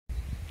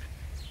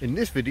In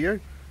this video,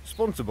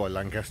 sponsored by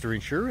Lancaster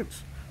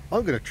Insurance,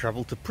 I'm going to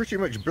travel to pretty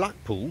much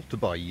Blackpool to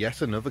buy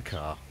yet another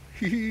car.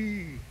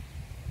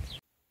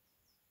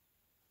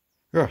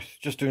 Right,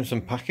 just doing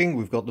some packing.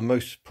 We've got the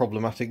most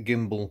problematic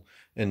gimbal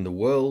in the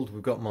world.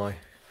 We've got my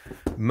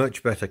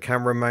much better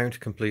camera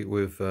mount, complete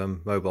with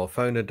mobile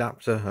phone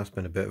adapter. That's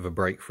been a bit of a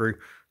breakthrough.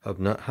 Hub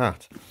nut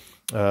hat.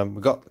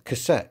 We've got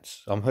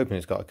cassettes. I'm hoping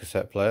it's got a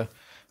cassette player.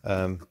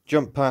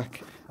 Jump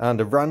pack and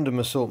a random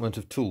assortment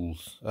of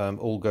tools,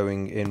 all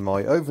going in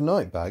my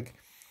overnight bag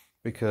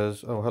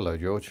because, oh hello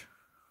George,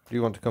 do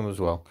you want to come as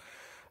well?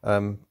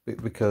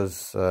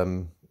 Because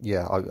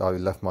yeah, I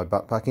left my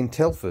backpack in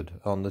Telford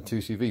on the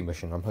 2CV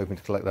mission. I'm hoping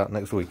to collect that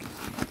next week,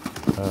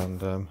 and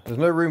there's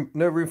no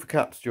room for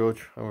cats,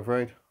 George, I'm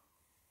afraid.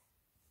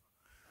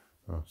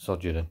 Oh,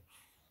 sod you then.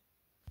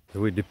 So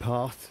we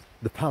depart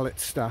the pallet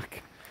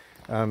stack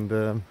and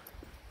a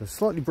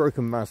slightly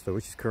broken Mazda,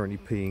 which is currently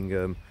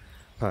peeing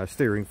power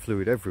steering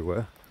fluid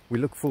everywhere. We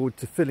look forward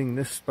to filling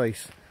this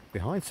space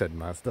behind said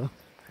Mazda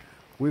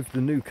with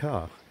the new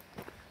car.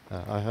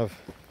 I have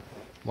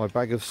my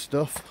bag of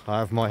stuff, I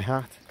have my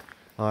hat,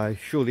 I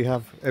surely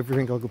have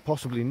everything I could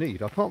possibly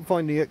need. I can't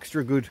find the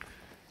extra good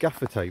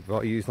gaffer tape that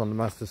I used on the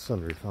Mazda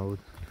sunroof. I would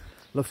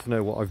love to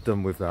know what I've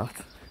done with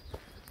that.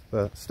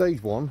 But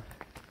stage one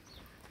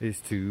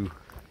is to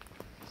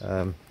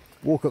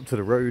walk up to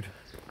the road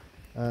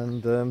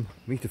and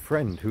meet a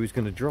friend who is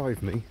going to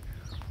drive me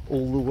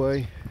all the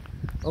way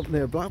up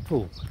near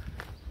Blackpool,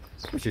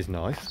 which is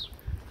nice.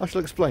 I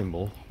shall explain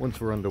more once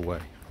we're underway.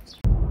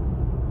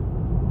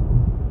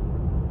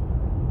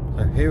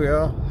 So here we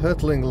are,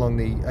 hurtling along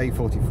the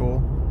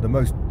A44, the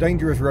most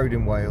dangerous road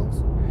in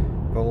Wales,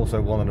 but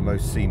also one of the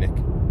most scenic.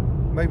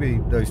 Maybe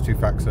those two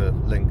facts are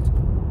linked,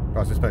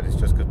 but I suspect it's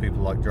just because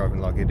people like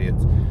driving like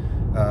idiots.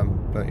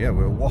 But yeah,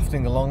 we're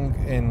wafting along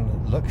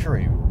in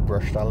luxury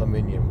brushed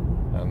aluminium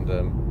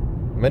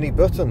and many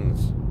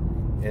buttons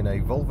in a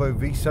Volvo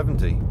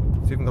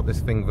V70. It's even got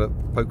this thing that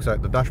pokes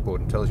out the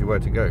dashboard and tells you where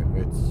to go.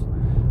 It's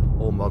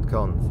all mod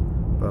cons.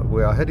 But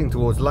we are heading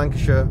towards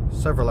Lancashire,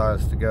 several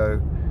hours to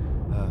go.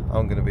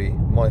 I'm going to be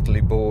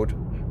mightily bored,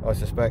 I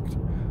suspect.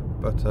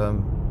 But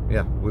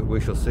yeah, we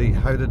shall see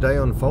how the day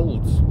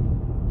unfolds.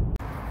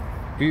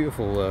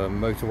 Beautiful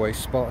motorway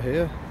spot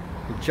here.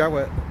 The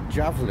Jowett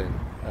Javelin,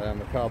 a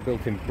car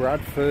built in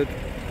Bradford.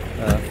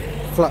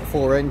 Flat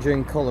 4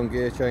 engine, column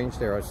gear change.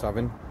 There I was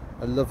having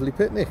a lovely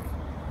picnic.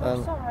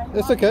 Sorry,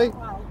 it's okay.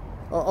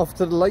 Off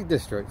to the Lake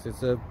District.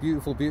 It's a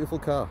beautiful, beautiful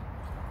car.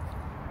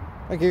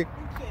 Thank you.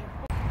 Thank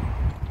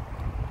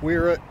you.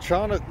 We're at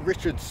Charnock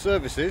Richards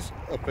Services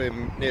up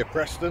in near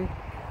Preston.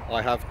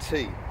 I have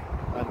tea,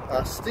 and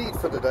our steed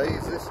for the day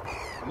is this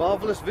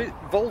marvellous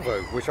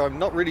Volvo, which I'm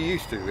not really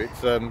used to. It's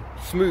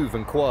smooth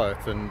and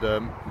quiet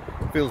and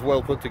feels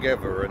well put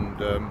together,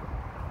 and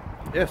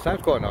yeah,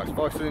 sounds quite nice.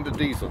 5-cylinder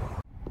diesel.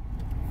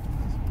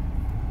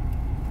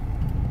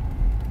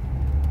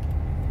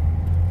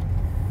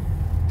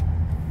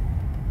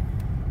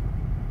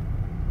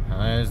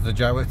 There's the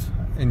Jowett,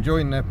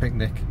 enjoying their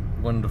picnic.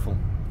 Wonderful.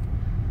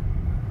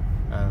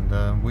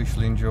 And we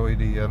shall enjoy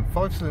the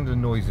 5-cylinder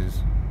noises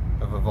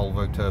of a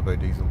Volvo turbo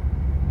diesel.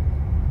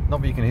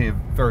 Not that you can hear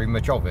very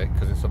much of it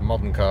because it's a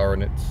modern car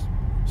and it's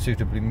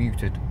suitably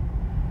muted.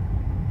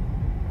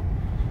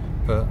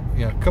 But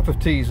yeah, a cup of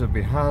teas have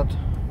been had,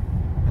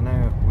 and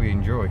now we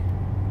enjoy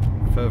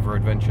further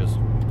adventures.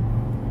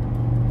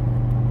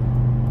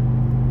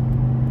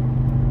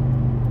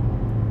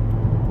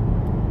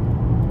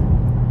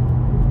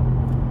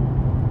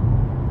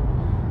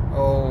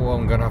 Oh,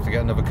 I'm going to have to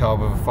get another car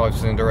with a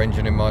 5-cylinder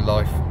engine in my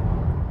life.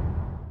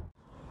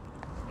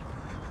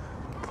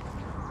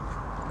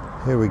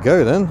 Here we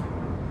go then.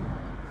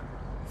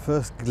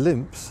 First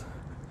glimpse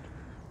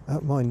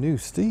at my new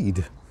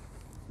steed.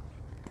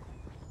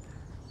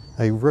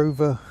 A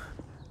Rover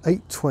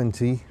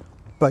 820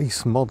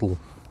 base model.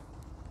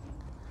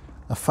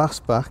 A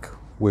fastback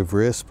with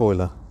rear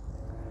spoiler.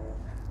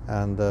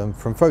 And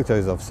from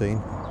photos I've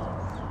seen,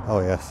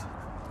 oh yes,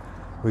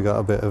 we got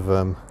a bit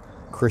of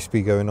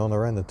crispy going on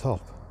around the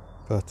top,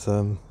 but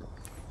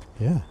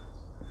yeah,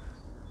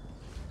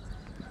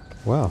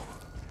 wow,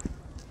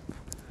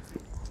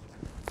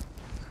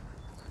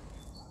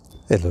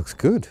 it looks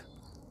good,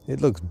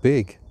 it looks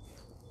big.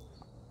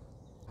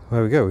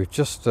 There we go, we've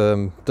just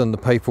done the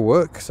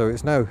paperwork, so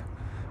it's now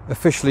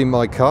officially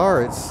my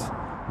car. It's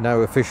now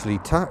officially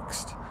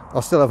taxed.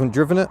 I still haven't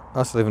driven it,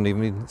 I still haven't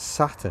even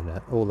sat in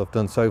it. All I've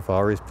done so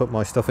far is put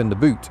my stuff in the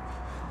boot.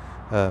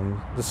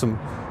 There's some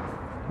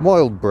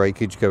mild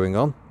breakage going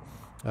on,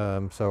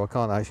 so I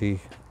can't actually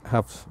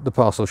have the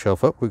parcel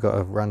shelf up. We've got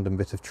a random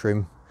bit of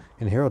trim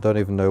in here, I don't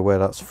even know where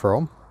that's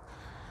from,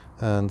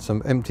 and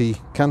some empty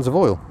cans of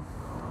oil.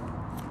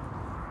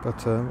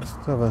 But let's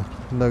have a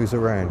nose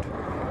around.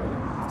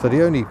 So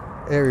the only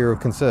area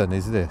of concern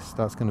is this.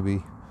 That's going to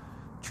be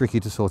tricky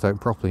to sort out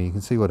properly. You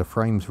can see where the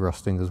frame's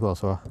rusting as well,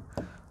 so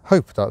I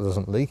hope that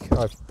doesn't leak.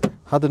 I've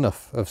had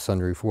enough of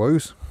sunroof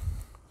woes.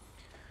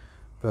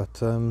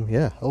 But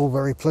yeah, all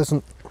very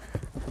pleasant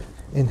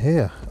in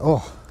here.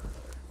 Oh,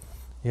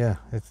 Yeah,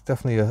 it's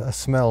definitely a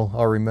smell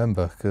I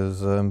remember,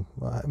 because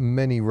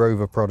many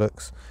Rover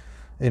products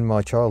in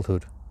my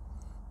childhood,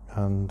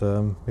 and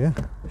yeah,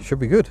 it should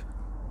be good.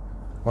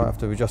 Might have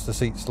to adjust the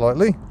seat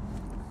slightly,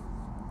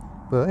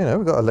 but you know,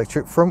 we've got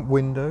electric front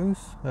windows,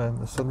 and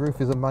the sunroof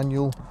is a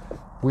manual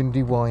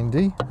windy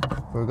windy.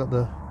 We've got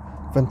the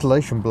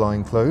ventilation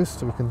blind closed,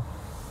 so we can,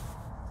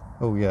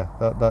 oh yeah,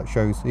 that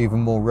shows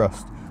even more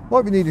rust.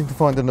 Might be needing to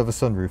find another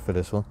sunroof for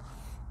this one.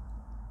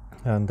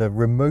 And a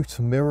remote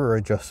mirror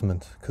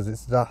adjustment, because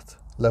it's that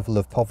level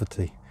of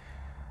poverty.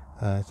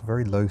 It's a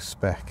very low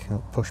spec.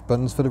 Push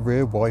buttons for the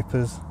rear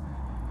wipers.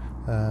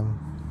 A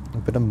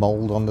bit of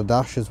mould on the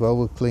dash as well.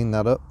 We'll clean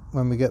that up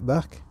when we get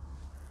back.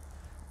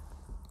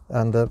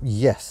 And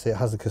yes, it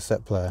has a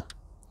cassette player.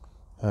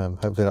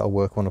 Hopefully that'll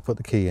work when I put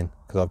the key in,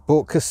 because I've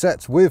brought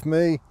cassettes with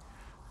me.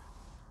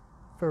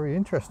 Very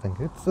interesting.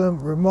 It's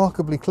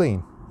remarkably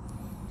clean.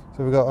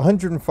 So we've got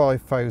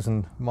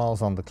 105,000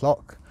 miles on the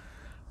clock,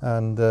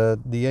 and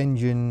the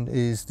engine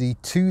is the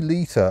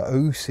 2-litre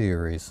O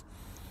series.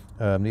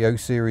 The O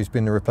series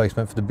being the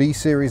replacement for the B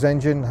series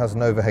engine. Has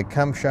an overhead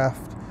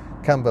camshaft.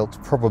 Cam belt's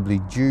probably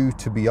due,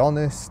 to be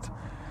honest.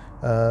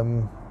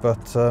 Yeah,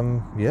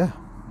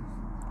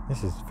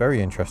 this is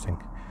very interesting.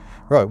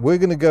 Right, we're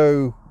going to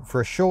go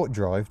for a short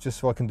drive just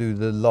so I can do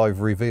the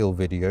live reveal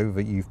video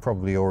that you've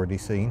probably already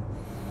seen,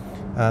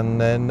 and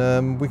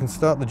then we can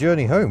start the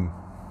journey home.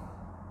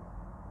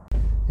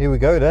 Here we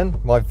go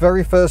then, my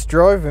very first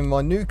drive in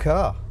my new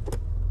car.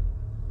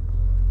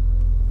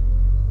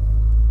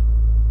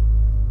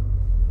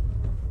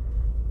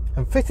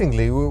 And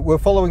fittingly, we're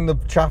following the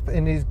chap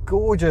in his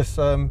gorgeous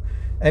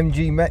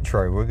MG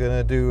Metro. We're going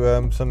to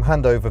do some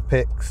handover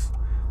pics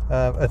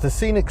at a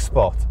scenic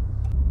spot.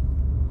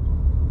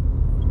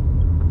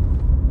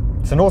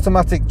 It's an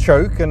automatic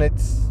choke, and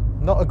it's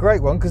not a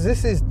great one because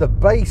this is the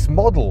base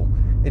model.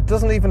 It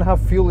doesn't even have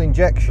fuel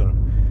injection.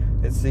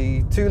 It's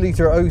the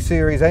 2-litre O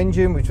series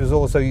engine, which was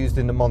also used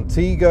in the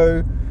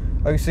Montego.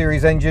 O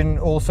series engine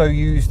also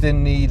used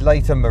in the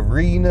later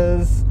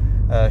Marinas,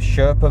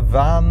 Sherpa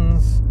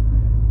vans.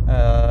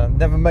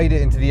 Never made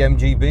it into the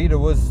MGB. There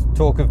was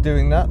talk of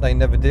doing that, they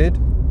never did.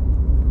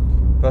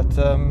 But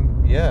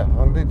yeah,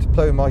 I'm going to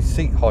blow my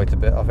seat height a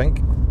bit, I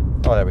think.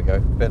 Oh, there we go, a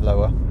bit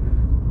lower.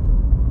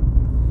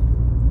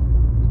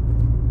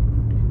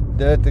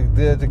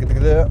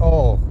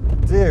 Oh,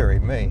 dearie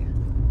me.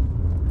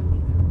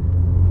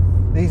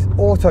 These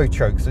auto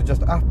chokes are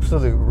just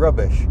absolute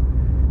rubbish.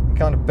 You're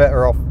kind of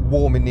better off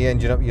warming the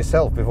engine up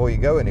yourself before you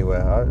go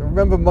anywhere. I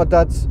remember my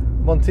dad's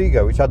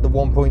Montego, which had the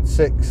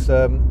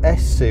 1.6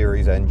 S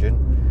series engine.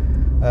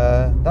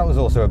 That was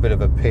also a bit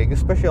of a pig,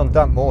 especially on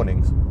damp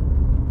mornings.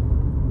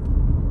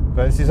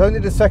 But this is only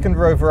the second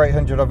Rover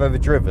 800 I've ever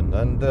driven,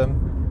 and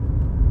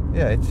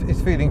yeah,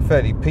 it's feeling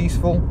fairly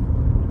peaceful.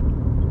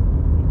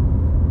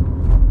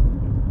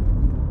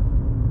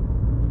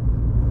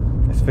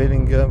 It's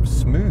feeling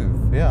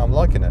smooth. Yeah, I'm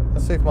liking it.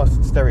 Let's see if my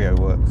stereo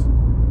works.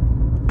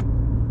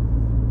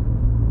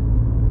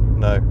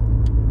 No,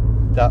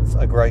 that's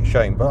a great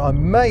shame. But I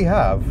may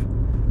have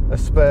a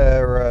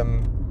spare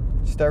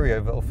stereo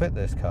that'll fit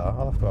this car.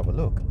 I'll have to have a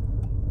look.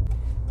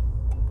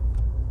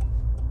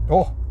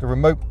 Oh, the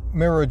remote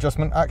mirror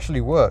adjustment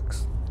actually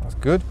works. That's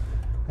good.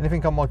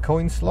 Anything on my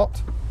coin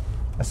slot?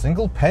 A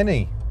single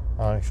penny.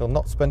 I shall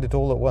not spend it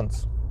all at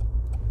once.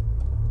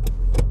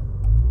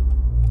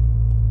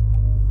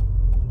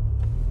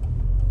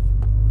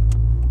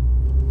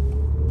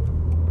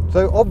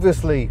 So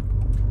obviously,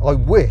 I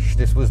wish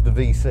this was the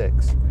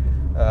V6,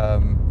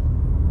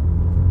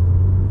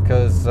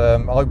 because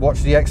I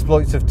watched the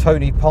exploits of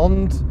Tony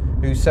Pond,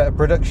 who set a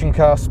production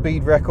car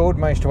speed record,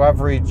 managed to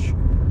average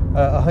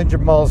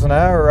 100 miles an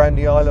hour around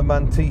the Isle of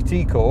Man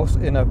TT course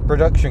in a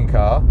production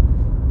car,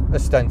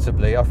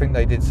 ostensibly. I think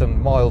they did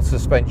some mild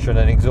suspension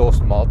and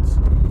exhaust mods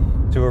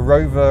to a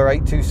Rover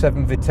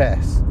 827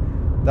 Vitesse.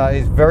 That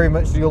is very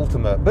much the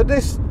ultimate. But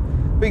this,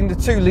 being the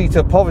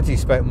 2-litre poverty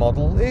spec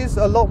model, is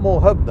a lot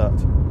more hub nut,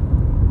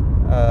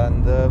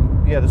 and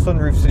yeah, the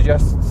sunroof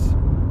suggests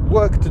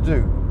work to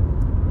do.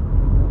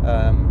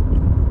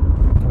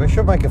 We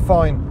should make a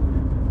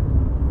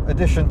fine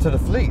addition to the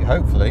fleet,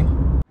 hopefully.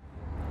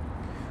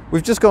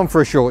 We've just gone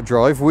for a short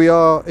drive. We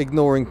are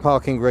ignoring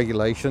parking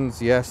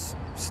regulations. Yes,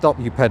 stop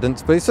you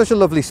pedants, but it's such a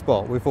lovely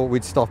spot, we thought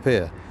we'd stop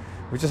here.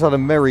 We just had a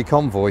merry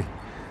convoy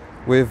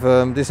with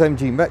this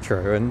MG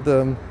Metro,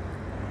 and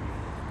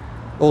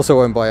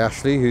also owned by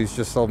Ashley, who's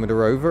just sold me the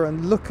Rover.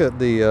 And look at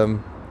the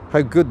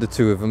how good the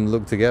two of them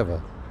look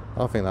together.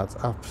 I think that's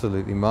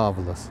absolutely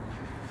marvellous.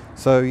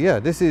 So yeah,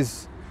 this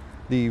is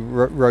the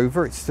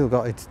Rover. It's still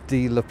got its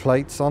dealer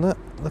plates on it.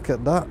 Look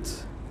at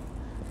that.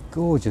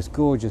 Gorgeous,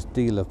 gorgeous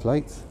dealer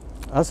plates.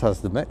 As has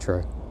the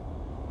Metro.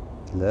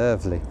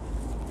 Lovely.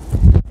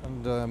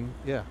 And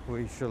yeah,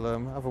 we shall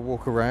have a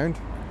walk around.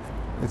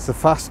 It's the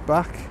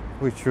fastback,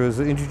 which was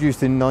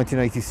introduced in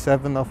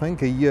 1987, I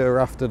think, a year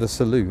after the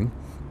Saloon.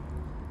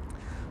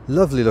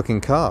 Lovely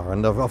looking car,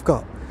 and I've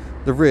got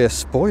the rear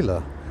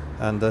spoiler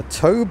and a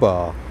tow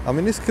bar. I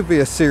mean, this could be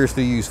a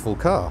seriously useful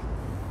car.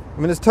 I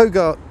mean, as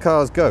tow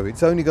cars go,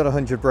 it's only got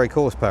 100 brake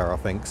horsepower, I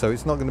think, so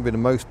it's not going to be the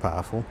most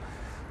powerful,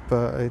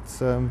 but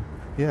it's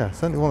yeah,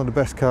 certainly one of the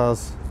best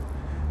cars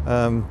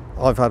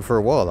I've had for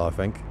a while, I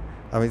think.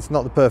 I mean, it's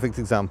not the perfect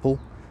example,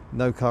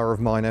 no car of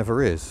mine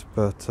ever is,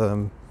 but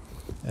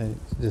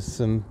there's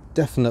some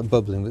definite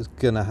bubbling that's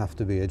going to have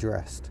to be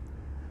addressed.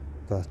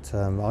 But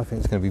I think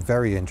it's going to be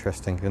very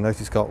interesting. You'll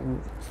notice it's got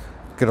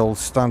good old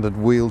standard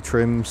wheel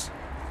trims,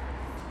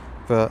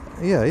 but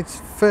yeah, it's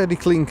fairly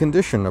clean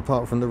condition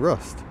apart from the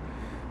rust.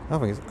 I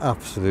think it's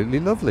absolutely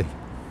lovely.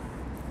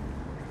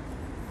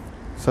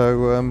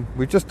 So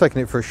we've just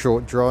taken it for a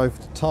short drive.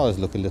 The tyres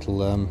look a little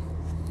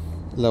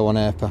low on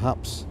air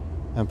perhaps,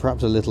 and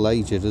perhaps a little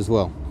aged as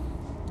well.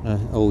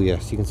 Oh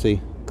yes, you can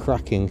see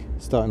cracking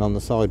starting on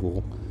the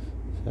sidewall.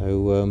 So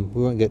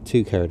we won't get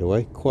too carried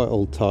away. Quite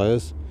old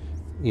tyres.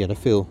 Yeah, they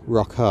feel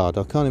rock hard.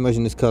 I can't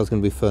imagine this car's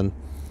going to be fun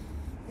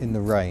in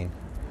the rain.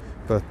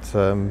 But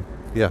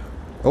yeah.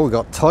 Oh, we've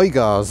got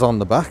Tigers on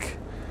the back.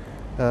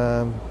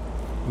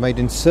 Made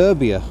in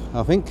Serbia,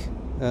 I think.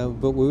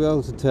 But we were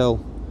able to tell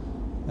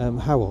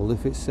how old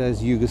if it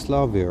says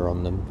Yugoslavia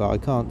on them. But I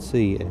can't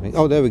see anything.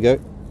 Oh, there we go.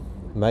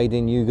 Made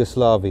in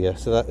Yugoslavia.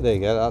 So there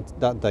you go.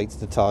 That dates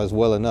the tyres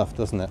well enough,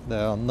 doesn't it? They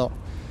are not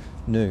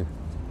new.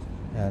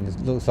 And it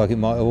looks like it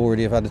might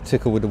already have had a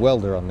tickle with the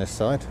welder on this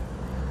side.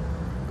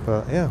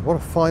 But yeah, what a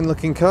fine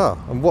looking car,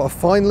 and what a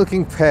fine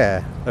looking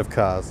pair of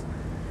cars.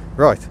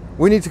 Right,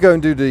 we need to go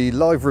and do the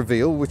live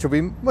reveal, which will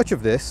be much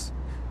of this,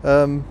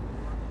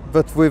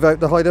 but without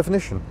the high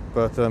definition.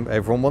 But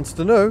everyone wants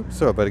to know,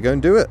 so I better go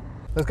and do it.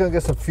 Let's go and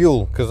get some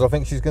fuel, because I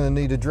think she's going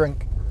to need a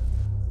drink.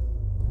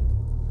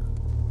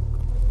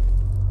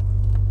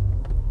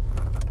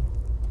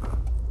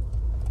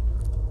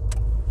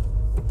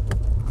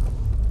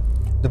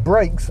 The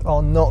brakes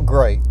are not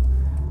great,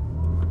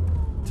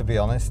 to be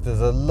honest.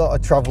 There's a lot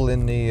of travel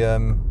in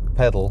the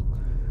pedal,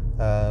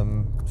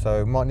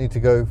 so might need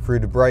to go through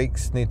the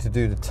brakes, need to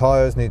do the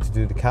tyres, need to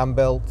do the cam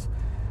belt.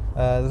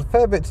 There's a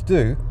fair bit to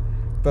do,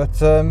 but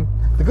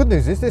the good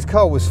news is this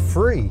car was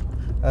free.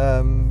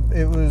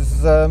 It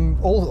was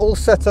all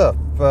set up.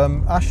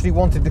 Ashley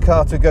wanted the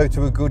car to go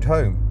to a good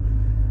home,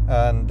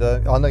 and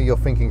I know you're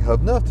thinking,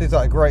 Hubnut, is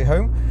that a great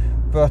home?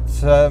 But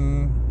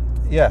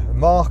yeah,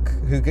 Mark,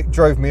 who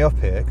drove me up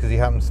here because he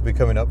happens to be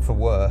coming up for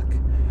work,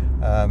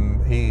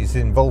 he's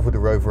involved with the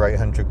Rover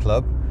 800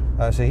 Club,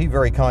 so he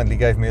very kindly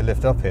gave me a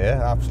lift up here.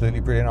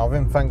 Absolutely brilliant of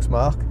him, thanks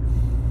Mark.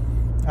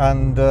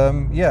 And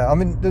yeah, I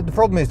mean, the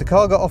problem is the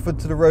car got offered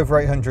to the Rover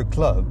 800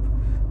 Club,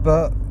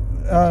 but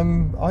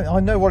I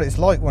know what it's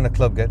like when a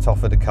club gets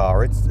offered a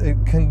car. It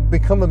can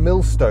become a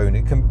millstone,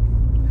 it can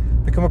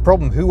become a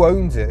problem. Who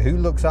owns it? Who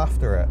looks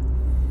after it?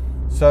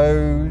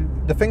 So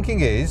the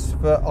thinking is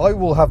that I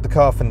will have the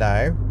car for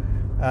now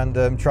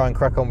and try and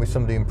crack on with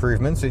some of the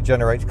improvements. It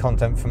generates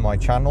content for my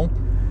channel,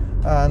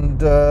 and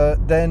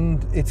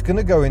then it's going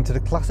to go into the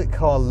classic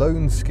car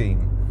loan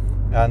scheme,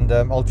 and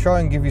I'll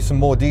try and give you some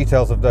more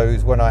details of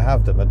those when I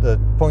have them. At the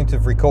point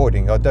of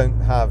recording, I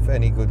don't have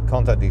any good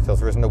contact details.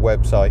 There isn't a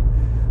website,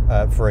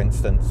 for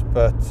instance,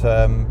 but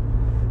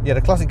yeah,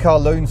 the classic car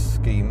loan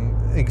scheme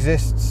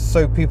exists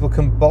so people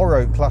can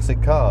borrow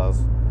classic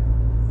cars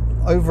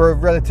over a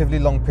relatively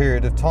long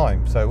period of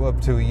time, so up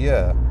to a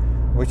year,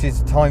 which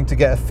is time to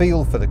get a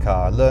feel for the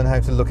car, learn how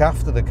to look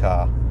after the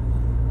car.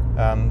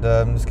 And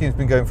the scheme's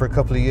been going for a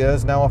couple of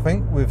years now, I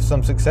think, with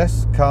some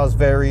success. Cars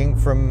varying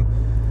from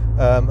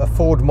a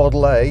Ford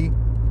Model A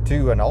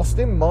to an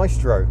Austin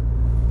Maestro.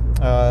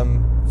 Yeah,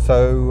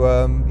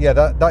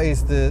 that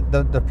is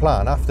the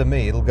plan. After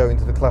me, it'll go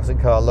into the classic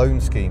car loan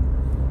scheme,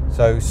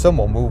 so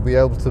someone will be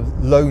able to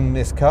loan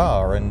this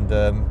car and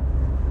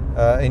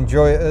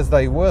enjoy it as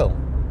they will.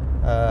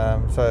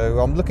 So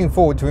I'm looking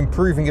forward to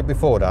improving it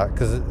before that,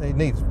 because it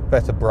needs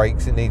better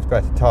brakes, it needs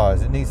better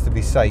tyres, it needs to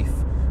be safe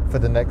for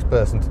the next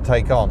person to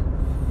take on.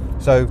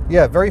 So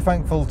yeah, very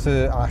thankful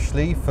to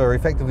Ashley for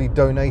effectively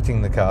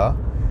donating the car,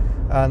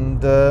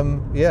 and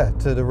yeah,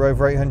 to the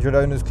Rover 800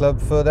 Owners Club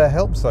for their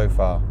help so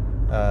far.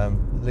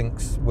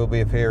 Links will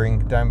be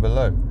appearing down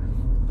below.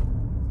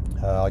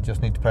 I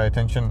just need to pay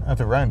attention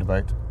at a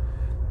roundabout.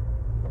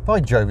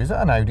 By Jove, is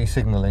that an Audi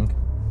signalling?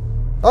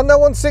 Oh, no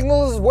one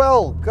signals as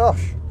well,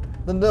 gosh.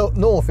 The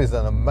north is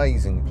an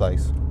amazing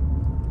place.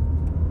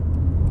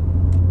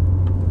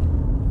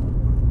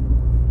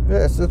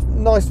 Yeah, it's a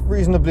nice,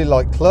 reasonably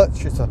light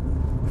clutch. It's a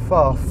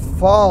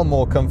far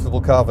more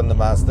comfortable car than the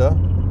Mazda.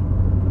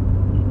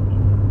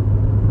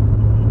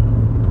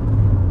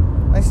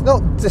 It's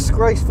not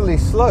disgracefully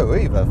slow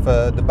either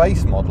for the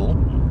base model.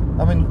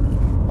 I mean,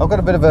 I've got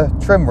a bit of a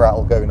trim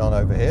rattle going on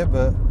over here,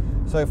 but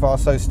so far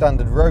so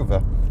standard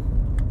Rover.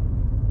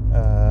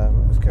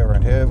 Let's go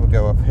around here, we'll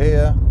go up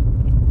here.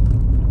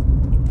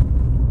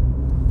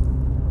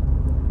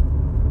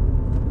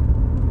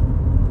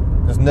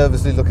 Just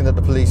nervously looking at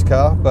the police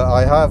car, but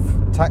I have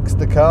taxed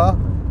the car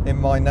in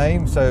my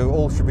name, so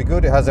all should be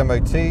good. It has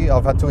MOT.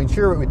 I've had to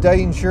insure it with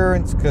day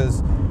insurance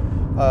because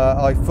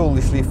I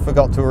foolishly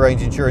forgot to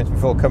arrange insurance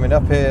before coming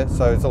up here,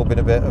 so it's all been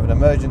a bit of an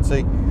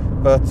emergency.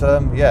 But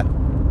yeah,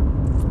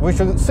 We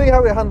shall see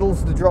how it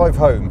handles the drive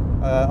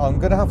home. I'm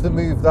going to have to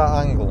move that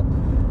angle,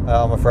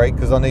 I'm afraid,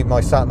 because I need my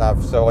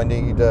sat-nav, so I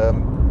need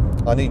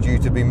you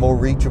to be more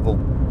reachable.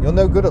 You're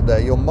no good up there,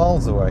 you're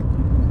miles away.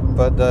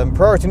 But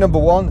priority number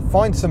one,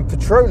 find some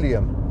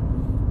petroleum.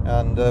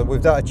 And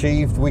with that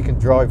achieved, we can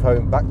drive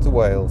home back to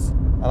Wales.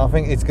 And I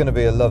think it's going to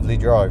be a lovely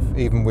drive,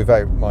 even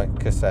without my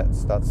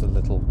cassettes. That's a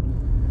little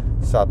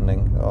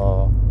saddening.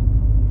 Oh.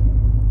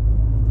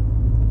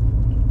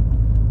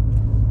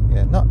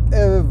 Yeah, not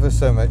ever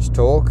so much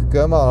talk.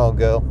 Come on, old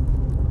girl.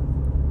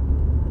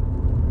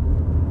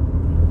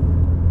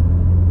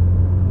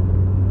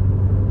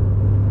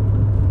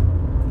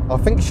 I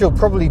think she'll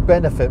probably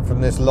benefit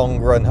from this long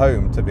run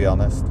home, to be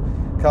honest.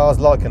 Cars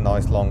like a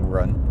nice long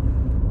run.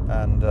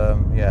 And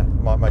yeah,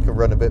 might make a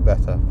run a bit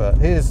better. But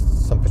here's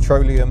some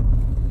petroleum.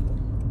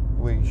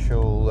 We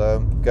shall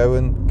go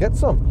and get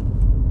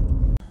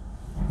some.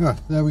 Yeah,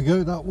 there we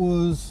go. That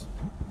was,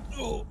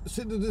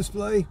 see the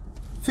display,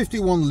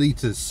 51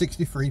 litres,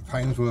 63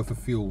 pounds worth of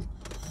fuel.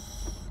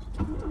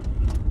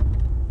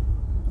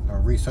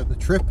 I'll reset the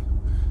trip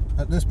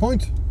at this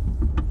point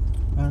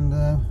and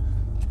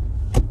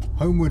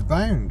homeward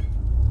bound.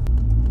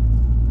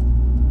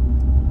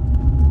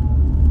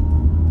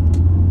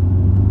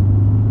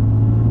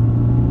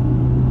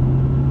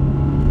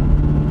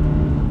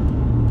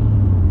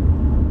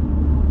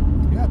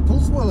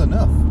 Well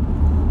enough,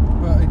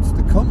 but it's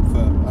the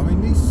comfort. I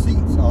mean, these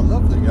seats are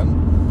lovely,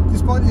 and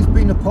despite this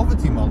being a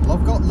poverty model,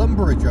 I've got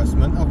lumbar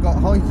adjustment, I've got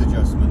height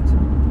adjustment.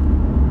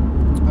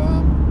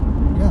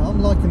 Yeah,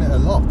 I'm liking it a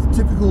lot.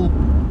 Typical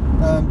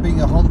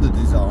being a Honda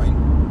design.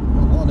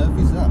 Well, what on earth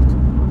is that?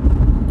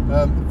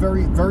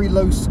 Very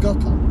low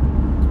scuttle.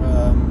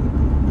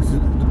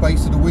 The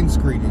base of the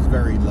windscreen is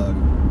very low.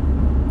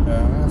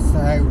 That's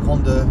how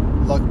Honda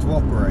like to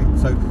operate.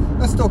 So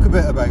let's talk a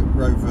bit about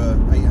Rover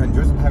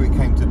 800 and how it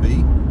came to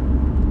be.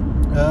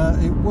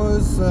 It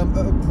was a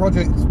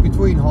project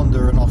between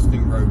Honda and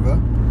Austin Rover.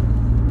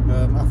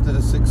 After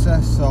the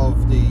success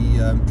of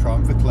the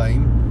Triumph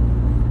Acclaim,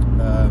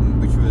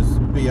 which was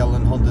BL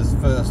and Honda's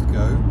first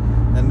go,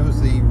 then there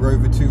was the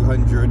Rover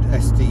 200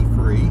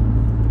 ST3,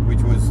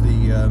 which was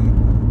the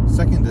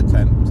second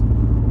attempt.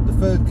 The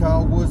third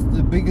car was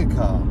the bigger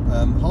car.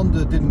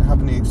 Honda didn't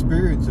have any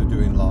experience of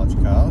doing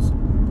large cars.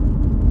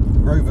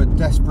 Rover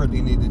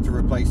desperately needed to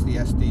replace the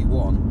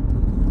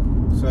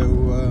SD1, so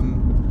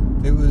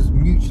it was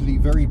mutually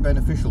very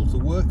beneficial to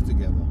work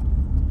together.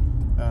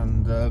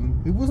 And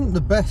it wasn't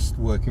the best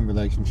working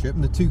relationship,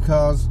 and the two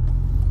cars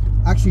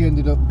actually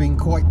ended up being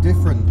quite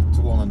different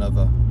to one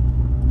another.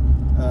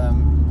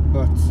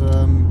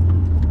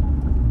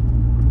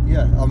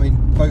 Yeah, I mean,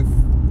 both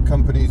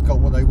companies got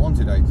what they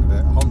wanted out of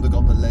it. Honda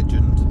got the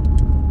Legend,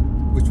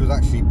 which was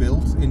actually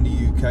built in the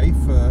UK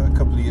for a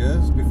couple of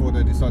years before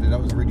they decided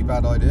that was a really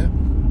bad idea.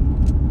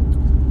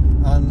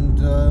 And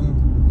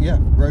yeah,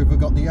 Rover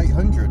got the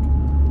 800,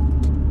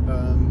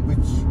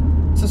 which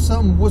to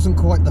some wasn't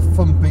quite the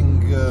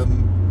thumping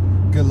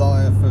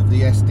Goliath of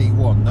the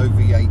SD1. No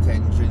V8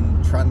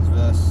 engine,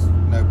 transverse,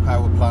 no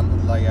power plant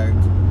and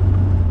layout.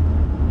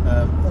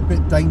 A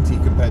bit dainty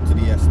compared to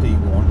the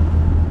SD1.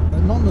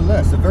 But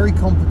nonetheless, a very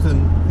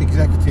competent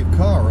executive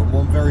car, and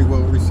one very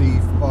well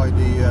received by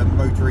the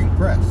motoring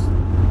press.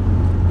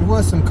 There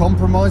were some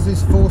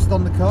compromises forced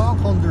on the car.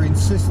 Honda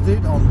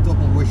insisted on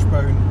double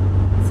wishbone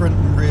front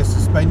and rear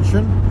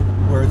suspension,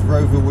 whereas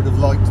Rover would have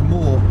liked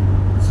more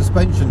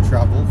suspension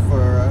travel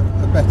for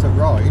a better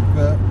ride,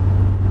 but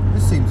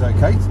this seems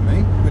okay to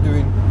me. We're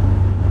doing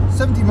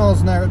 70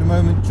 miles an hour at the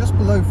moment, just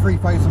below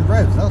 3,000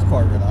 revs. That's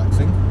quite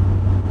relaxing.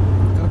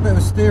 Got a bit of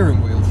a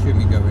steering wheel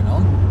shimmy going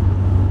on.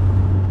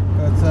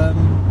 But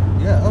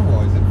yeah,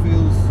 otherwise it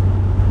feels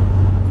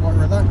quite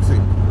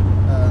relaxing.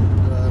 And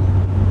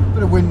a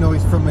bit of wind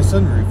noise from my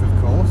sunroof,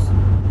 of course.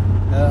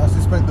 I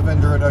suspect the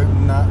vendor had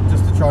opened that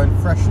just to try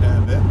and freshen it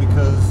a bit,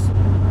 because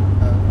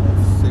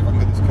let's see if I can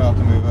get this car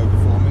to move over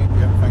for me.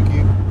 Yep, thank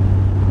you.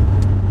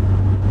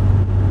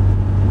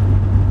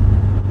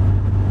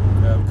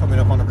 Coming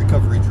up on a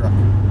recovery truck.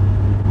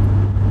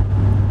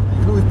 You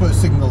can always put a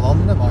signal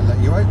on, they might let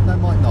you out, they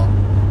might not.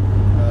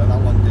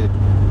 That one did.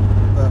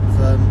 But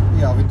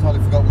yeah, I've entirely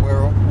forgotten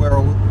where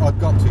I've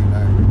got to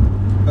now.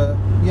 But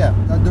yeah,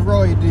 the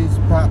ride is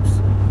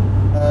perhaps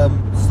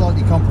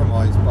slightly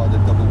compromised by the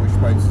double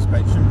wishbone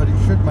suspension, but it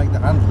should make the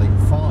handling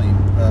fine.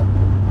 But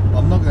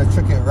I'm not going to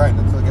chuck it around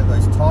until I get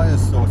those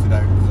tyres sorted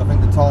out, because I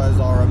think the tyres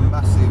are a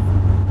massive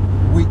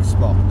weak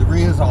spot. The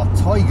rears are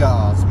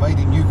Tigers, made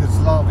in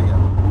Yugoslavia,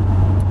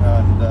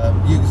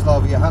 and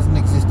Yugoslavia hasn't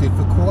existed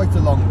for quite a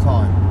long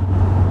time.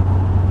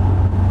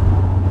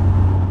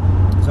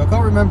 So I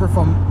can't remember if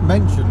I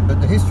mentioned, but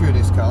the history of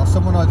this car,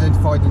 someone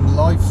identified in the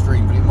live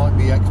stream, but it might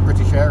be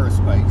ex-British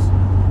Aerospace,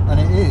 and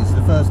it is.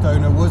 The first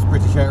owner was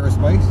British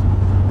Aerospace.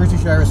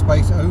 British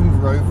Aerospace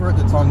owned Rover at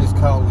the time this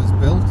car was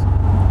built,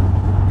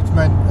 which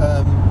meant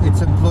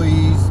its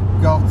employees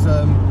got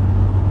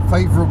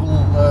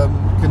favourable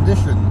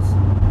conditions.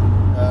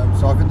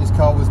 So I think this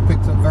car was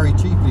picked up very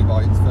cheaply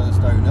by its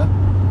first owner,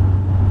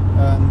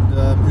 and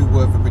who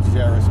worked for British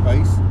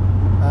Aerospace.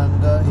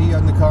 and he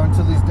owned the car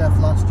until his death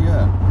last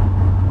year.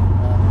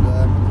 And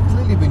it's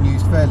clearly been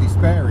used fairly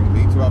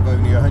sparingly to have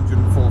only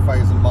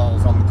 104,000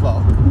 miles on the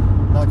clock.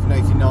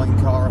 1989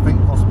 car, I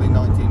think, possibly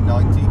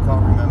 1990,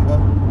 can't remember.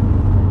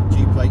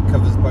 G-plate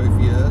covers both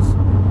years.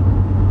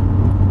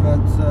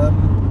 But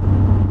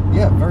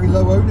yeah, very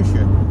low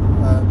ownership.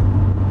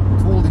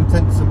 To all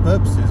intents and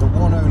purposes, a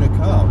one-owner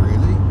car,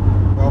 really.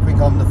 Well, I think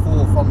I'm the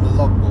fourth on the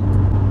logbook.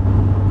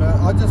 But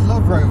I just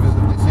love Rovers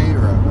of this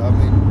era. I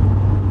mean,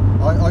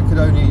 I could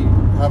only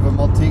have a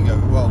Montego.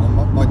 Well,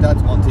 my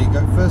dad's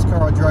Montego. First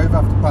car I drove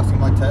after passing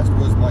my test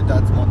was my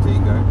dad's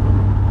Montego.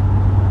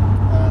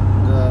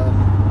 And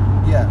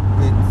yeah,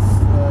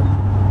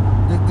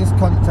 this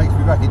kind of takes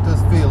me back. It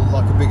does feel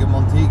like a bigger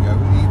Montego,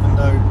 even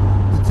though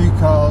the two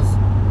cars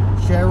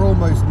share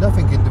almost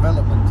nothing in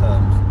development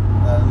terms.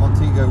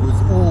 Montego was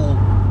all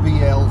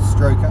BL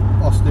stroke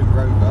Austin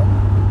Rover,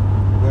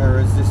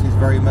 whereas this is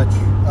very much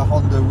a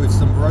Honda with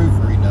some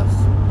Roveriness.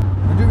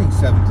 We're doing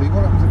 70.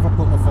 What happens if I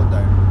put my foot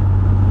down?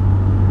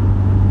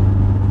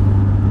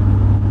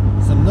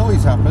 Some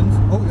noise happens.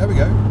 Oh, there we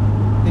go.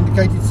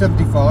 Indicated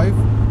 75.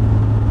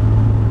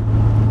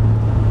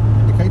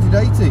 Indicated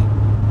 80.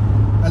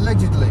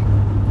 Allegedly,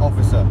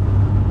 officer.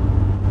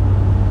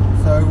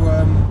 So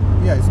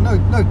yeah, it's no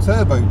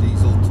turbo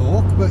diesel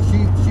torque, but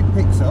she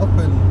picks up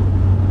and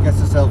gets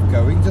herself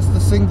going. Just a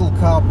single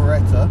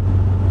carburettor,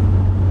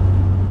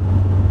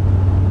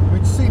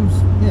 which seems,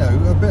 you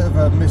know, a bit of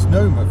a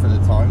misnomer for the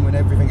time when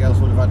everything else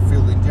would have had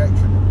fuel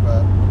injection.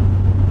 But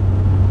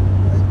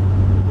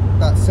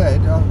that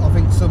said, I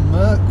think some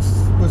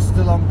Mercs were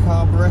still on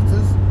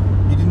carburettors.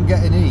 You didn't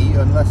get an E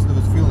unless there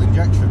was fuel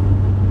injection.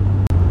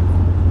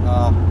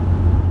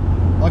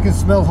 I can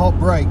smell hot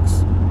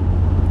brakes.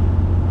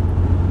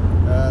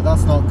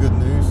 That's not good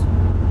news.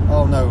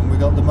 Oh no, and we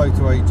got the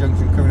motorway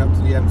junction coming up to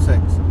the M6.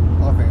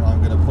 I think I'm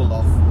going to pull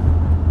off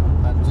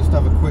and just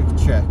have a quick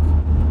check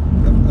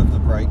of the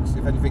brakes.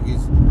 If anything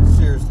is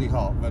seriously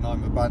hot, then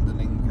I'm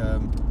abandoning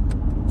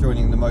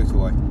joining the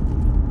motorway.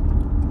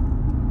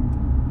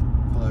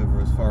 Pull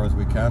over as far as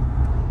we can.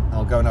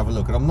 I'll go and have a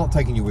look. And I'm not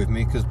taking you with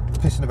me because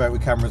pissing about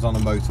with cameras on a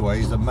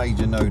motorway is a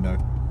major no-no.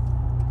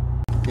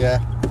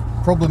 Yeah,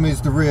 problem is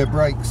the rear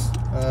brakes,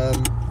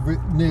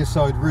 near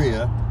side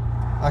rear,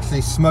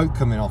 actually smoke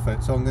coming off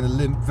it, so I'm going to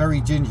limp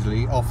very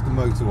gingerly off the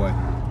motorway.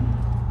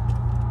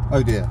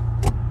 Oh dear.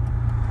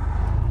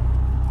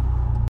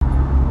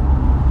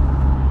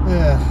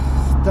 Yeah,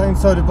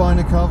 downside of buying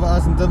a car that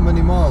hasn't done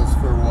many miles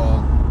for a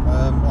while.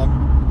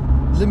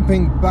 I'm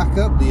limping back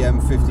up the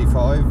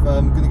M55.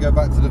 I'm going to go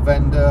back to the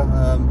vendor.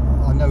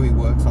 I know he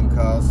works on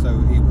cars, so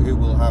he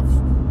will have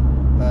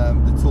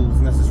the tools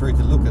necessary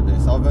to look at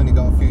this. I've only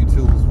got a few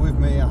tools with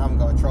me. I haven't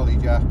got a trolley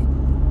jack.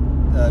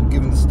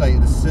 Given the state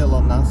of the sill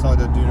on that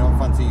side, I do not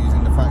fancy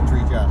using the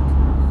factory jack.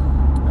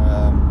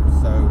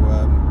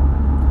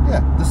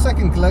 Yeah, the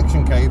second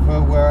collection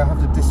caper where I have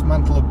to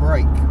dismantle a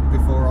brake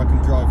before I can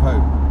drive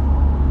home.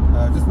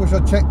 Just wish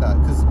I'd checked that,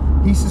 because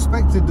he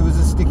suspected there was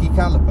a sticky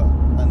caliper,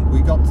 and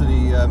we got to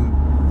the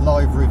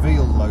live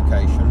reveal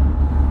location,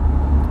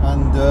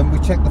 and we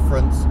checked the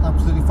fronts,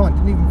 absolutely fine.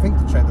 Didn't even think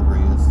to check the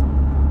rears.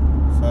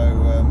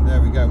 So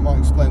there we go. Might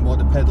explain why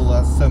the pedal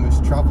has so much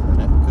travel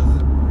in it, because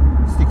the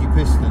sticky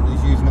piston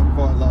is using up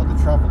quite a lot of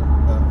the travel.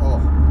 But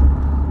oh,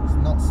 it's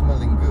not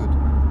smelling good.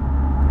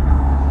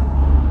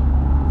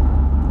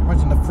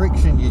 Imagine the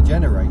friction you're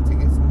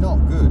generating. It's not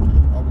good.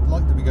 I would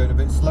like to be going a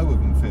bit slower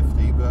than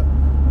 50, but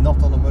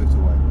not on a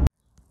motorway.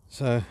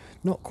 So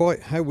not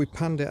quite how we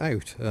panned it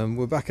out.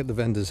 We're back at the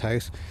vendor's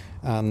house,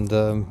 and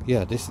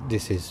yeah,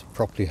 this is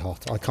properly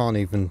hot. I can't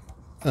even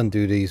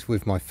undo these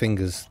with my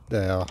fingers.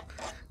 They are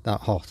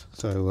that hot.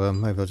 So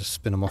maybe I'll just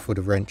spin them off with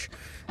a wrench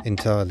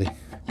entirely.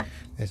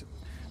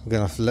 I'm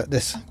gonna have to let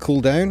this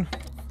cool down.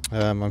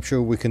 I'm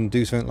sure we can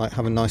do something like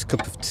have a nice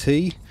cup of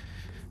tea.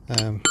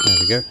 There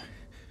we go.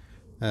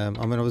 I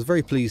mean, I was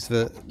very pleased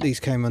that these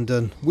came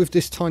undone with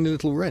this tiny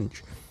little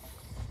wrench,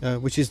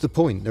 which is the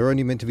point. They're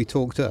only meant to be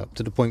torqued up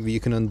to the point where you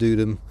can undo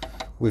them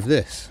with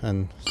this,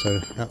 and so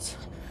that's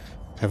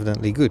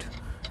evidently good.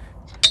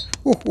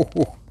 Oh, oh,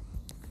 oh.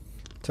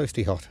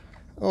 Toasty hot.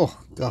 Oh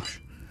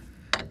gosh.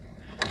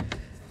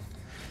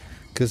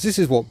 Because this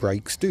is what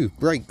brakes do.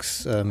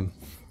 Brakes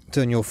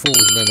turn your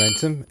forward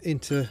momentum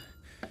into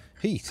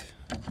heat,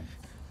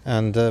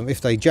 and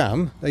if they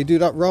jam, they do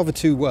that rather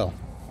too well.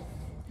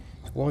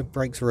 Why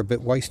brakes are a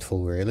bit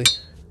wasteful, really.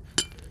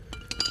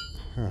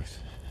 Right,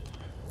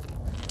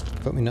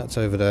 put my nuts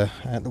over there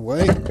out the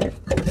way. Get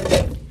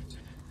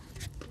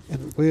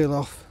the wheel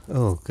off.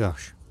 Oh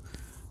gosh.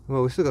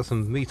 Well, we've still got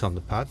some meat on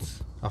the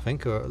pads, I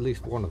think, or at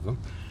least one of them.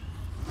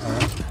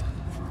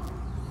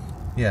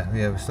 Yeah,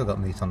 we've still got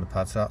meat on the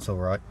pads, so that's all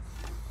right.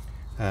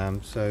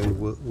 So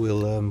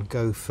we'll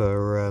go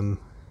for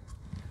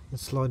the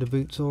slider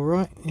boots. All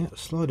right, yeah,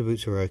 slider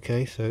boots are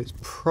okay. So it's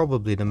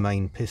probably the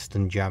main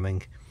piston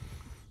jamming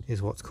is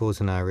what's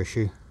causing our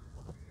issue.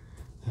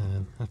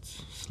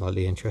 That's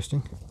slightly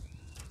interesting.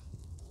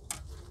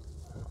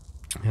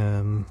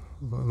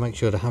 But make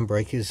sure the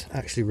handbrake is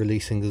actually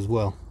releasing as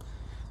well.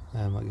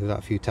 Might give that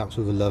a few taps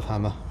with a love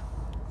hammer.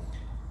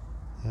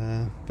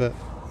 But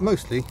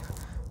mostly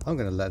I'm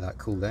going to let that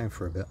cool down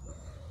for a bit.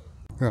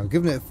 Right,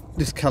 giving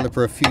this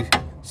caliper a few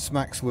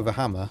smacks with a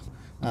hammer,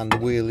 and the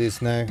wheel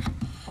is now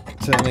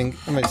turning.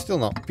 I mean, it's still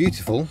not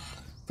beautiful,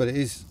 but it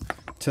is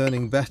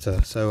turning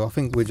better. So I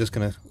think we're just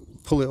going to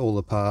pull it all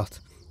apart,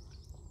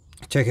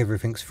 check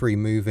everything's free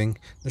moving.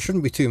 There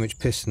shouldn't be too much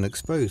piston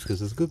exposed because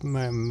there's a good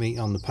amount of meat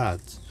on the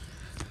pads,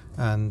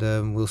 and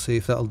we'll see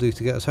if that'll do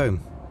to get us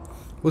home.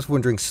 I was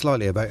wondering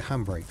slightly about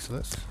handbrake, so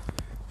let's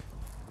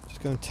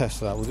just go and test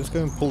that. We'll just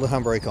go and pull the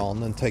handbrake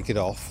on and take it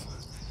off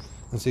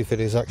and see if it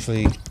is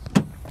actually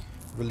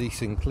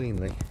releasing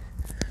cleanly.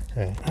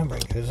 So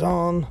handbrake goes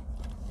on,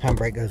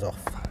 handbrake goes off.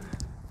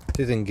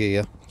 It is in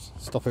gear,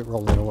 stop it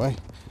rolling away.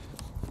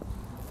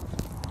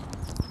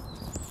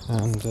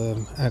 And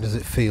how does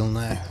it feel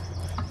now?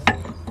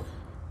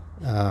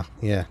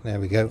 Yeah, there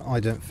we go.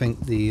 I don't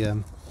think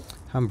the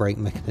handbrake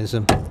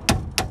mechanism,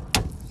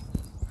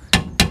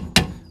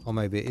 or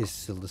maybe it is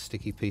still the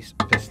sticky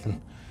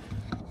piston.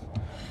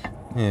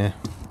 Yeah,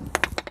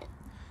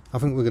 I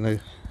think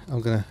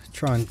I'm gonna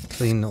try and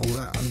clean all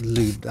that and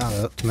lube that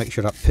up to make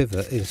sure that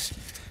pivot is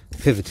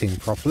pivoting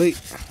properly.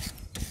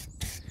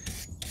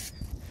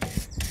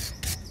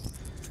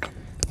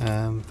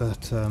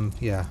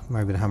 Yeah,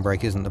 maybe the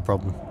handbrake isn't the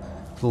problem.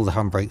 All the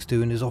handbrake's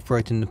doing is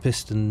operating the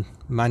piston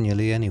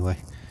manually anyway.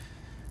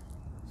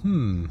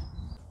 Oh,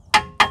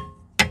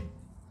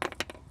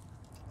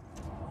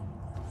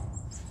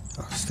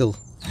 still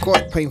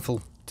quite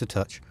painful to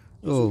touch.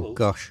 Oh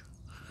gosh.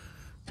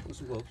 What's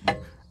the glove?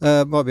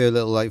 Might be a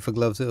little late for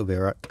gloves, it'll be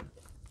alright.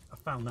 I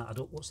found that.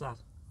 What's that?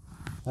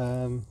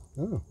 Oh,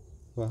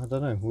 well, I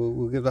don't know.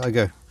 We'll give that a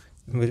go.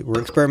 We're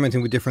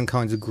experimenting with different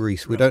kinds of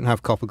grease. We don't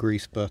have copper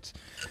grease, but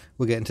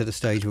we're getting to the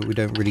stage where we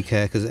don't really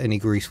care because any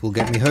grease will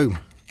get me home.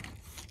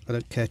 I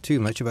don't care too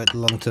much about the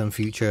long-term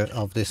future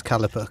of this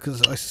caliper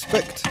because I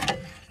suspect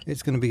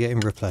it's going to be getting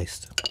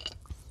replaced.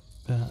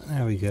 But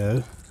there we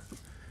go.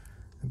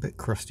 A bit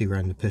crusty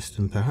around the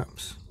piston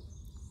perhaps.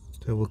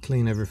 So we'll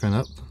clean everything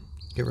up,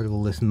 get rid of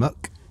all this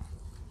muck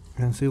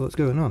and see what's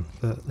going on.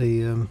 But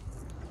the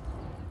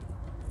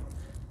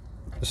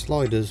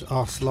sliders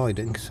are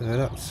sliding, so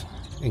that's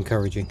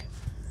encouraging.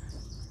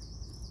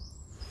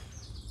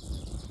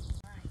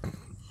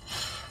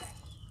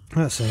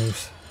 That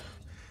seems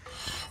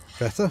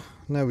better.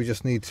 Now we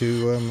just need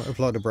to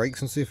apply the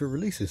brakes and see if it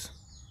releases.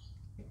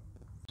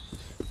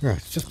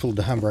 Right, just pulled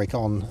the handbrake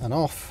on and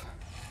off.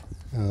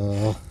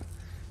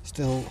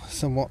 Still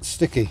somewhat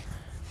sticky.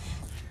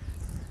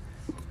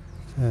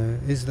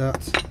 Is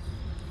that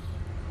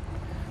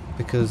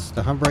because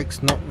the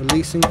handbrake's not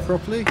releasing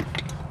properly?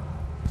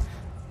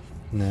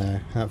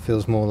 No, that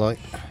feels more like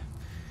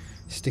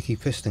sticky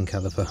piston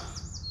caliper.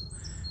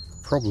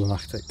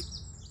 Problematic.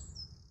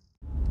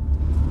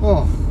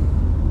 Oh,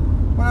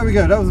 well, there we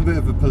go. That was a bit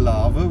of a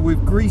palaver.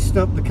 We've greased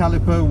up the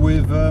caliper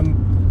with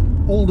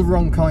all the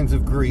wrong kinds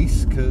of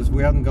grease because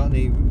we haven't got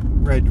any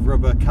red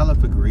rubber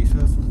caliper grease.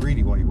 That's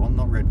really what you want,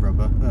 not red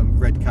rubber,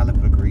 red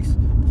caliper grease.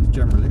 Just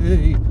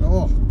generally.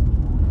 Oh,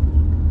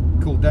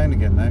 cooled down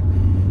again now.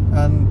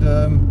 And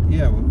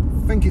yeah,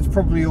 I think it's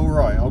probably all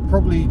right. I'll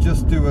probably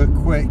just do a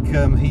quick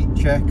heat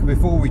check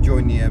before we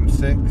join the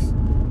M6.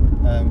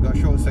 We've got a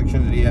short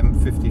section of the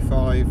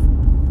M55.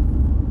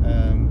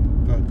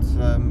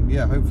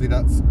 Yeah, hopefully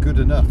that's good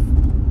enough.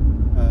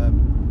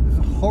 There's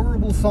a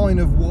horrible sign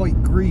of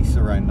white grease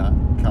around that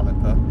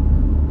caliper,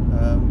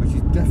 which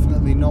is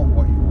definitely not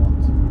what you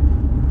want.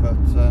 But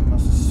I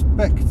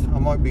suspect I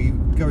might be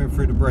going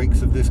through the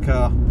brakes of this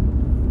car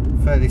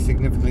fairly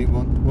significantly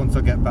once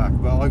I get back.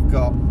 But I've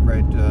got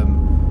red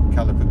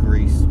caliper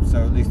grease,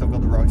 so at least I've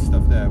got the right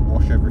stuff there.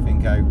 Wash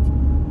everything out.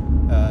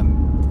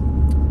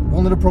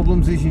 One of the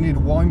problems is you need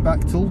a wind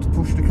back tool to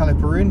push the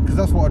caliper in, because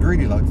that's what I'd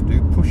really like to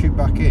do, push it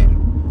back in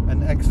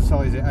and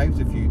exercise it out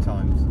a few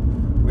times.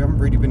 We haven't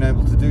really been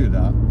able to do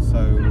that,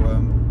 so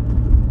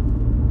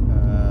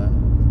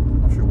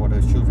not sure why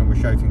those children were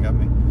shouting at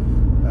me.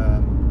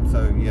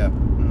 So yeah,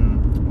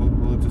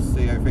 we'll just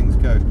see how things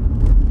go.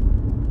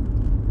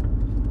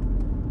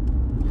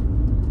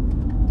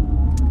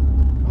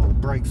 Oh, the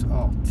brakes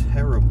are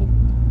terrible.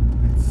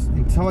 It's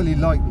entirely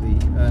likely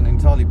and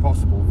entirely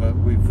possible that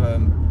we've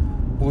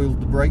boiled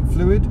the brake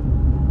fluid,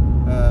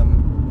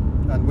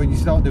 and when you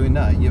start doing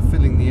that you're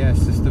filling the air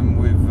system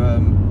with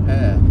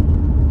air,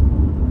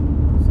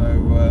 so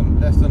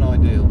less than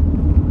ideal.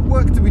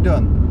 Work to be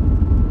done.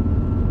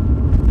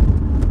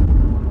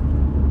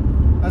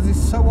 As is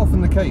so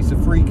often the case, a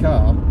free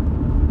car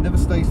never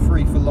stays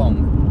free for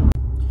long.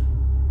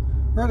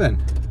 Right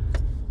then,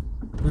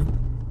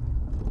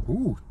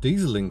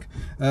 dieseling.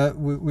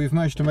 We've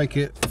managed to make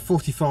it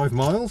 45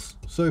 miles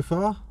so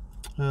far.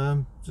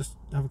 Just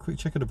have a quick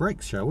check of the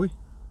brakes, shall we?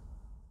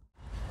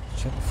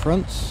 Check the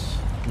fronts,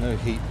 no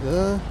heat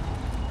there.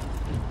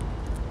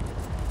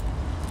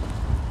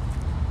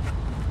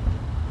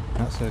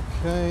 That's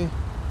okay.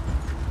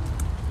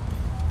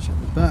 Check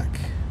the back.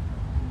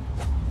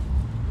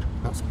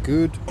 That's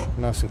good,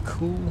 nice and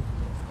cool.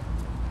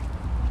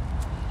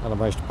 and I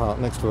managed to park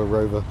next to a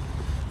Rover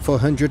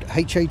 400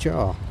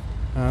 HHR,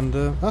 and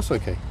that's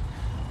okay.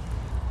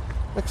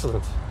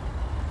 Excellent.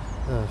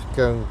 Let's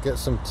go and get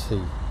some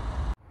tea.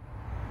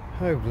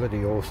 How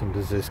bloody awesome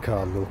does this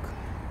car look?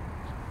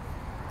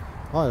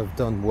 I have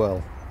done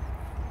well.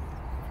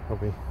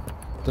 Probably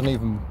done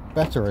even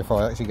better if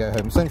I actually get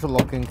home. Central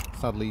locking,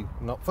 sadly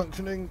not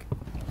functioning.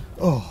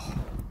 Oh,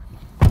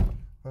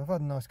 I've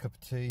had a nice cup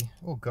of tea.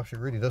 Oh gosh, it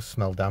really does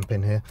smell damp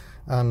in here.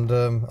 And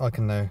I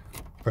can now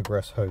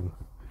progress home.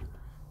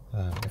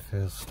 If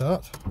it'll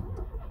start.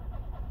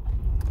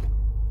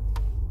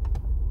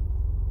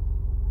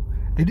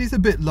 It is a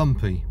bit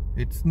lumpy.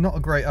 It's not a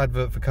great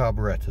advert for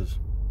carburetors.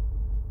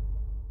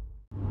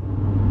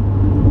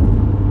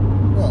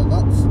 Well,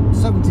 that's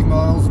 70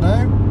 miles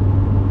now.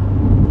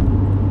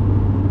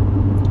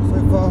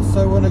 So far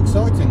so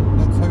unexciting.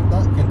 Let's hope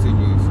that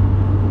continues.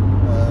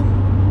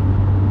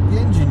 The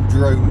engine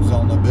drones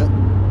on a bit,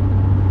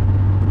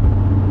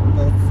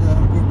 but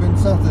we've been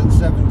sat at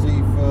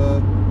 70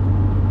 for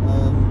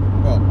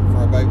well,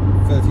 for about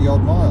 30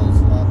 odd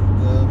miles, and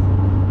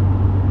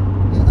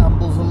it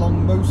ambles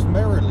along most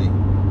merrily.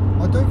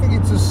 I don't think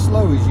it's as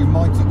slow as you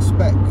might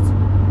expect,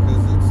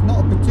 because it's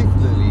not a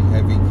particularly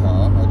heavy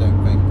car, I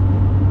don't think.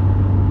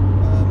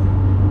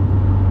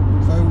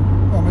 So,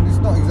 I mean, it's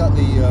not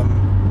exactly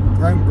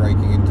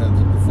groundbreaking in terms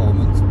of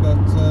performance,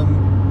 but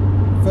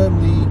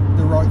firmly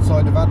the right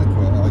side of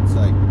adequate, I'd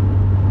say.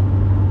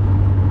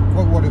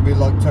 What it'd be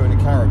like towing a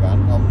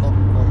caravan, I'm not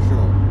quite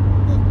sure,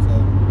 but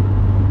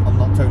I'm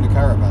not towing a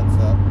caravan, so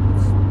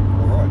that's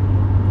alright,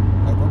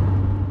 no problem.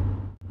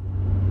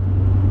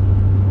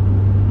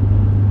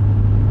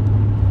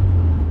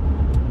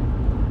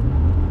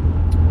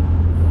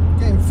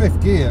 Getting fifth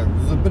gear,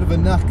 there's a bit of a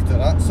knack to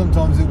that.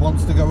 Sometimes it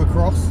wants to go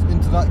across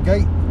into that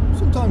gate,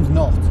 sometimes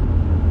not.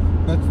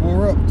 But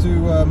we're up to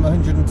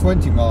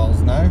 120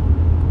 miles now,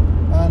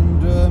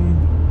 and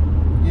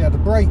yeah, the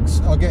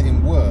brakes are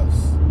getting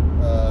worse.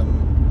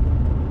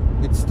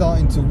 It's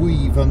starting to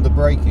weave under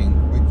braking,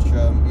 which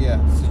yeah,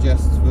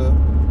 suggests that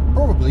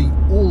probably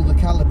all the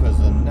calipers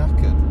are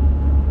knackered,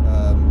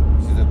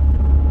 which is a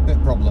bit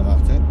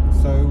problematic.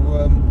 So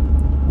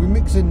we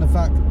mix in the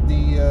fact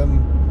the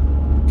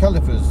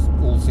calipers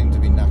all seem to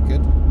be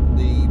knackered,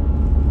 the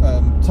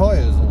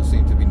tyres all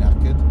seem to be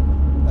knackered.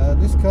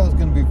 This car's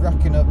going to be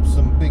racking up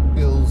some big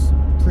bills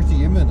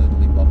pretty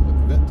imminently by the look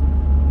of it.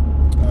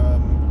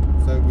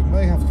 So we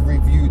may have to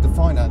review the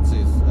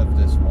finances of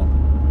this one.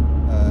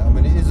 I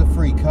mean, it is a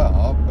free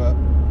car, but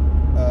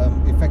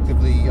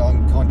effectively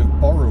I'm kind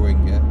of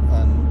borrowing it,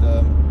 and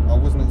I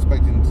wasn't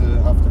expecting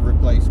to have to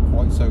replace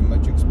quite so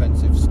much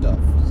expensive stuff.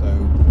 So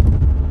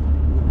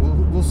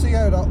we'll see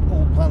how that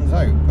all pans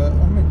out, but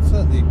I mean,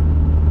 certainly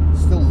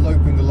still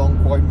loping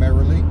along quite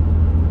merrily.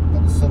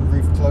 Got the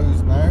sunroof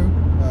closed now,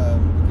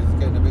 because it's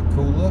getting a bit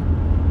cooler.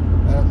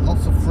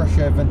 Lots of fresh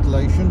air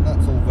ventilation,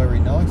 that's all very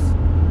nice.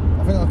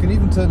 I think I can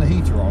even turn the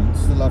heater on and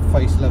still have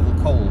face level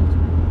cold,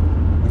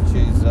 which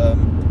is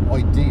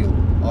ideal.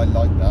 I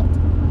like that.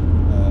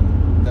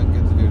 Don't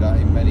get to do that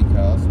in many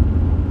cars.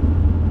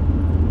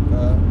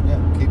 Yeah,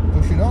 keep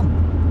pushing on.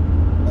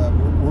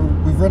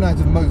 We've run out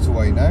of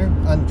motorway now,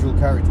 and dual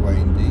carriageway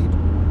indeed.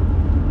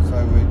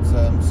 So it's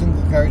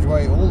single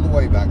carriageway all the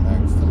way back now.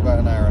 It's still about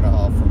an hour and a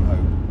half from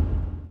home.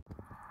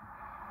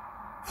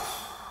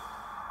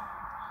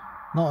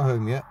 Not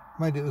home yet.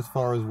 Made it as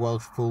far as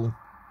Welshpool.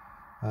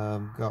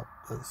 Got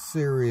a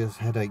serious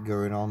headache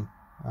going on,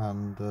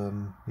 and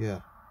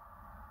yeah,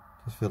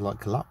 just feel like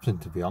collapsing,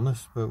 to be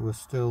honest. But we're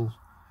still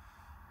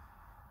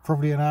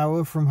probably an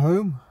hour from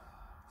home,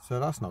 so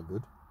that's not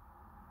good.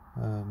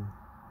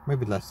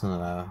 Maybe less than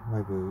an hour.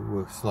 Maybe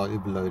we're slightly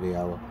below the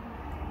hour.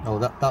 Oh,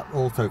 that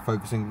auto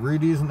focusing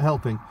really isn't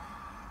helping.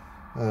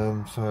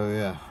 So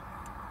yeah,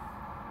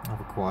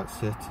 have a quiet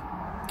sit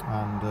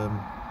and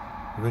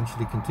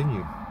eventually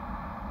continue.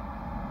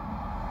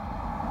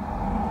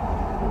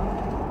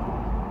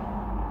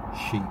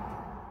 Sheep.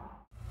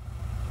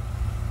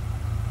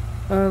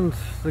 And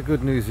the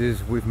good news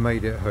is we've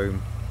made it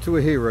home to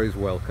a hero's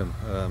welcome.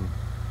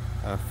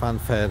 A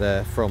fanfare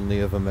there from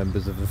the other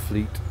members of the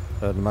fleet.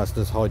 The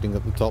Mazda's hiding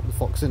at the top, the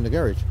Fox in the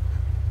garage.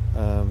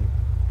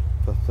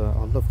 But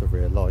I love the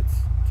rear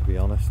lights, to be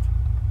honest.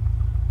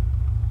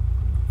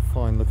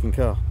 Fine looking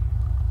car.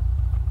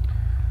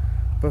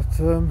 But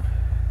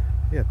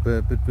yeah,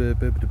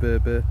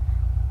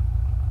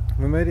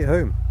 we made it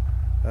home.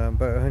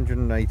 About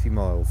 180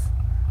 miles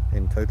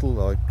in total.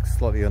 I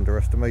slightly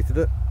underestimated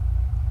it.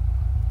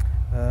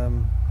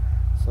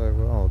 So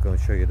I'll go and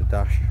show you the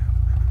dash,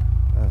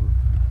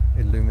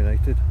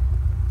 illuminated.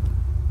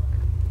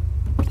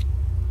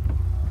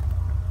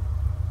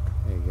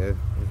 There you go,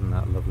 isn't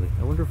that lovely?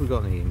 I wonder if we've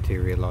got any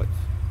interior lights.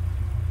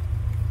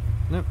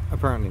 No,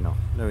 apparently not,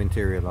 no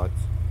interior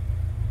lights.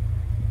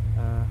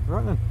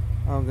 Right then,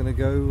 I'm going to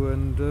go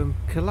and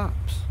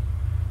collapse.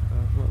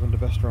 Not going to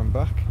best run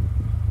back.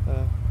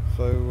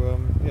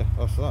 Yeah,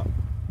 that's that.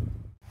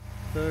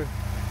 So,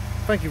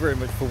 thank you very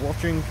much for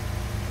watching.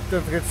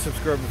 Don't forget to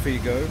subscribe before you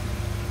go,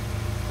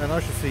 and I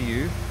shall see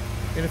you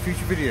in a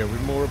future video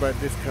with more about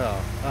this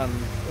car and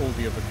all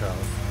the other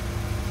cars.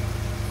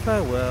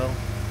 Farewell.